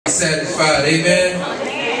satisfied. Amen?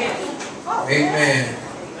 Amen.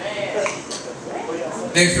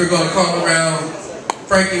 Next we're going to call around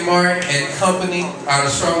Frankie Martin and company out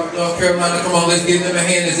of Charlotte, North Carolina. Come on, let's give them a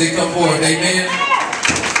hand as they come forward. Amen?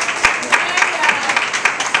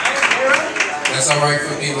 That's all right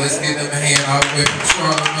for me. Let's give them a hand all the way from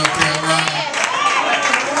Charlotte, North Carolina.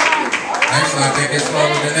 Actually, I think it's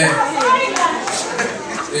smaller than that.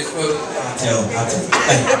 I'll tell.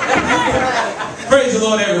 Praise the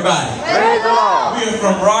Lord, everybody. Praise the Lord. We are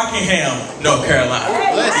from Rockingham, North Carolina.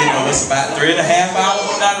 You know, it's about 3.5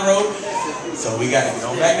 hours down the road, so we got to get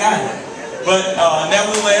on back down. But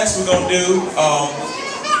nevertheless, we're going to do a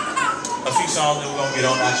few songs that we're going to get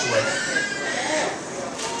on out your way.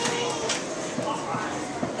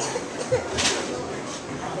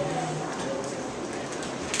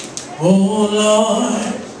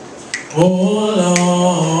 Oh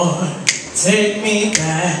Lord, take me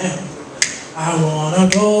back. I wanna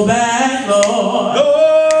go back, Lord. Lord,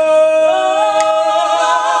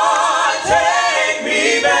 take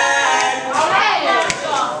me back.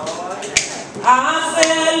 I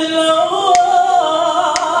said, Lord,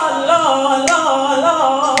 Lord, Lord,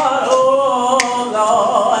 Lord, oh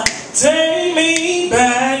Lord, take me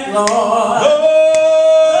back, Lord.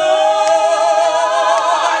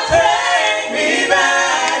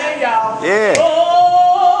 Yeah.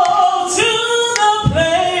 Oh, to the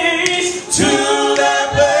place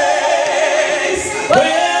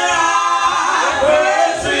where I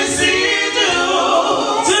first received you.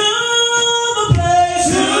 To the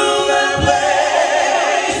place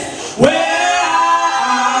where I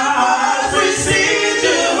first received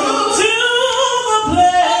you. To the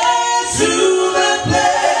place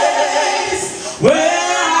where I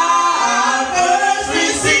first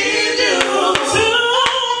received you.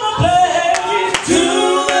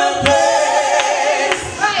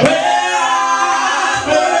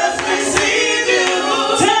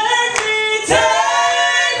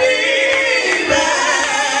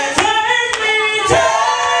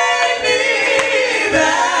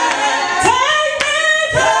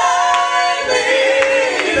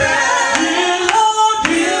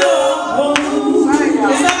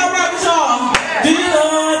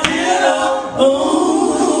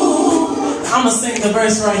 I'm gonna sing the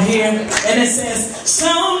verse right here, and it says,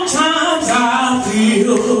 sometimes I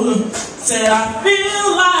feel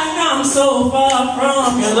like I'm so far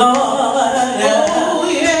from you, Lord. Oh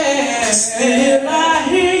yeah. Still I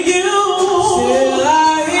hear you.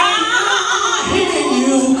 I hear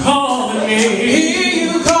you calling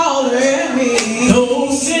me.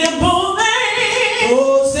 Those simple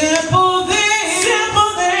things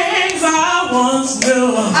I once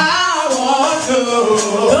knew.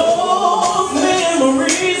 Those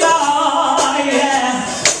memories are, yeah,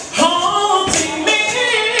 haunting me.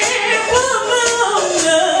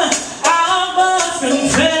 I must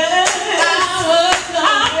confess, I've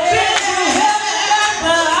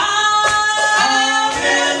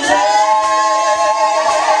been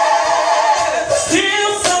left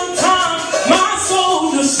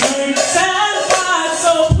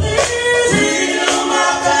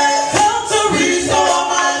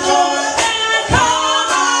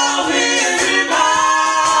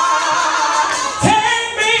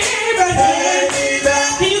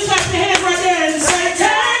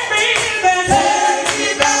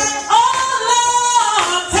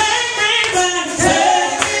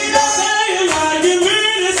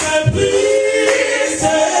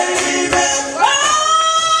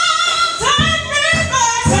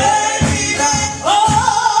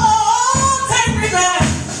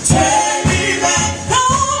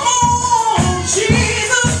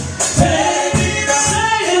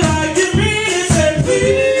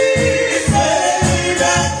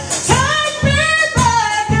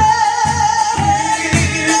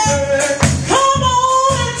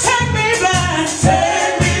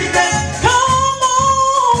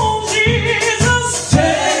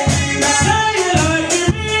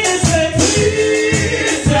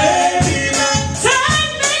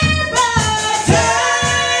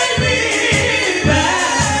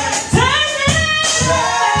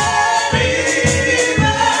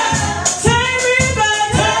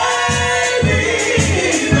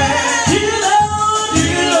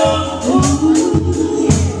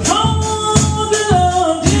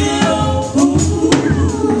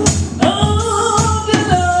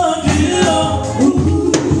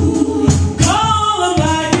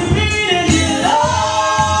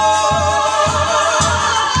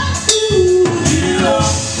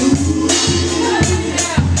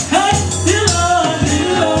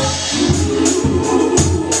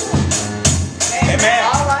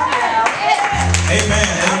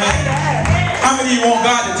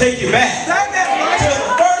take you back to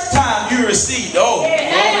the first time you received. Oh,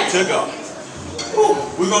 glory to God.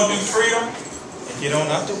 We're going to do freedom and get on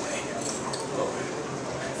out the way.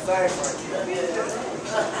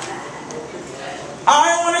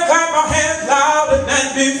 I want to clap my hands louder than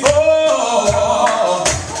before.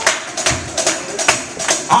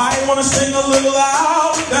 I want to sing a little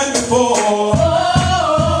louder than before.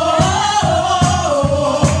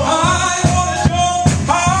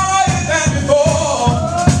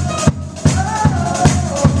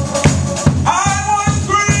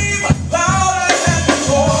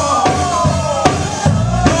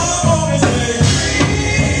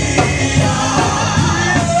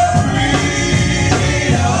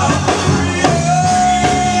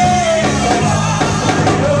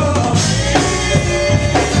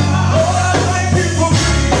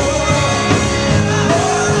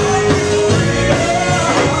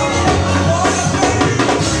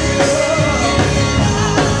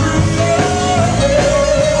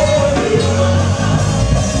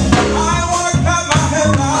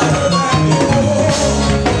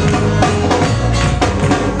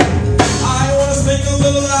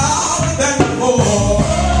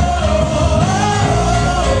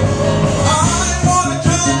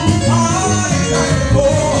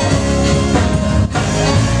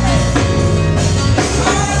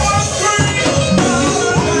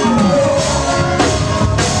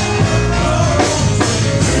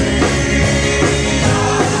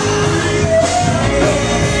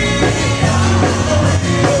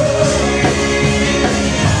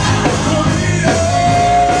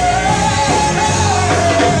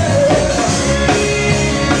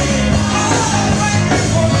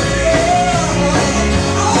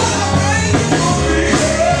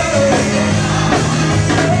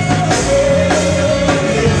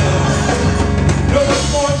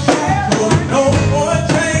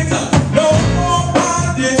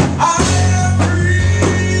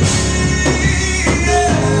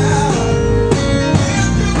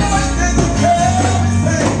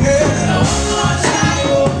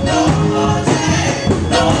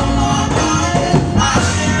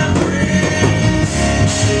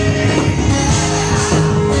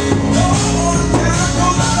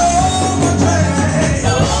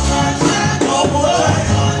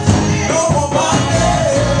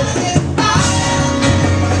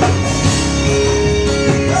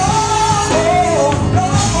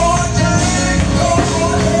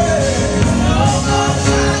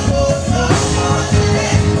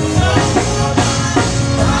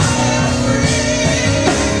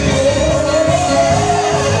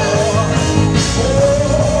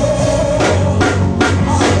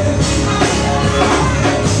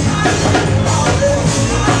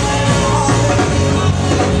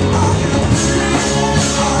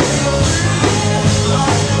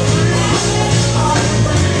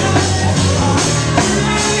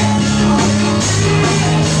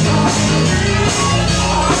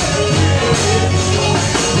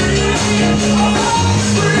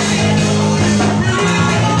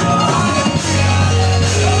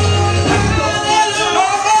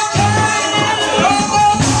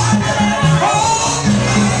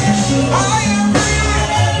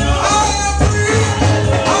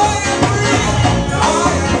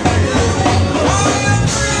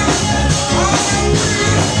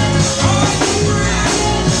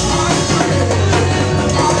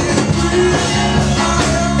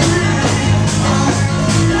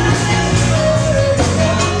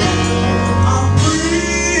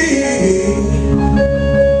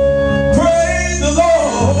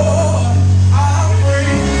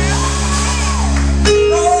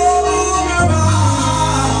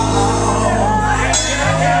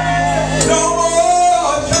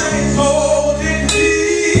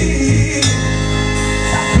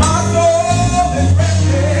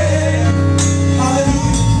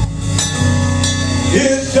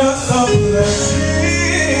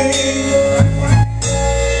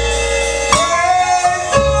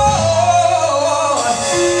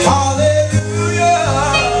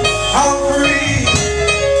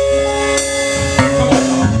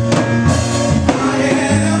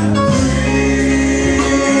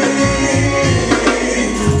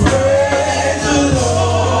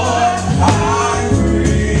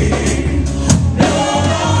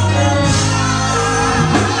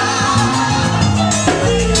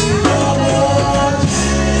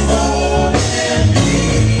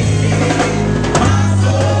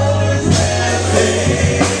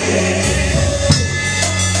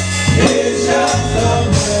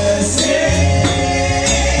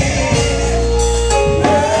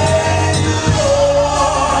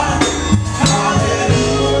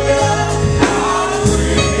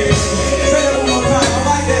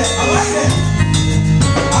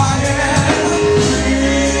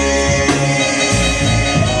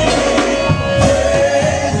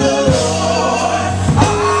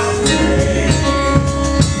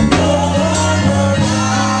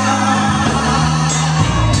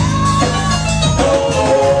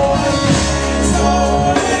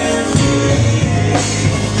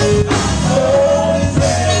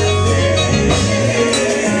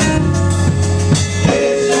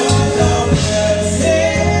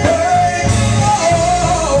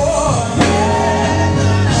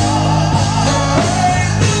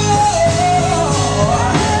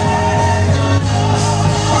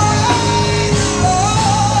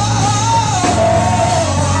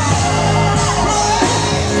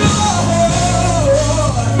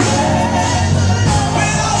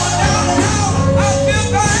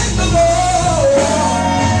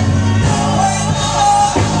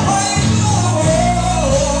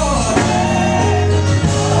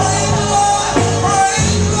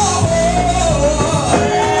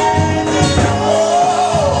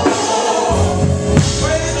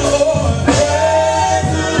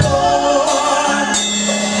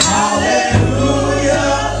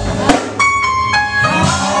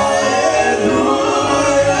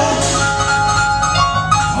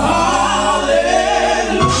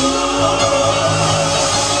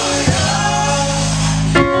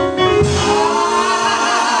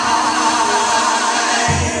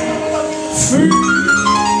 Come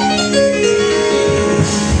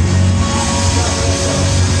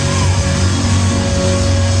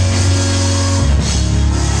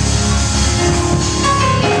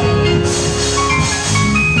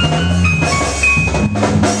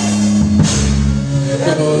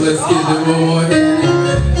on, let's get the Lord.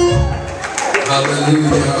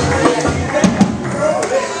 Hallelujah.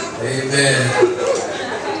 Amen.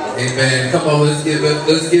 Amen. Come on, let's give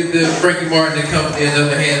the Frankie Martin and Company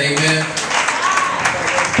another hand. Amen.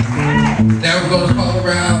 Now we're going to call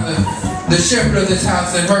around the shepherd of this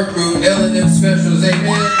house and her group, L&M Specials.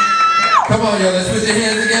 Amen. Come on, y'all. Let's put your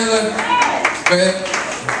hands together. Go ahead.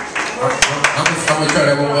 I'm going to try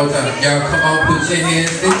that one more time. Y'all, come on, put your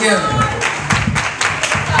hands together.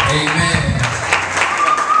 Amen.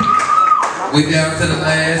 We're down to the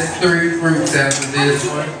last 3 fruits after this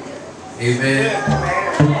one. Amen.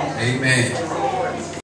 Amen.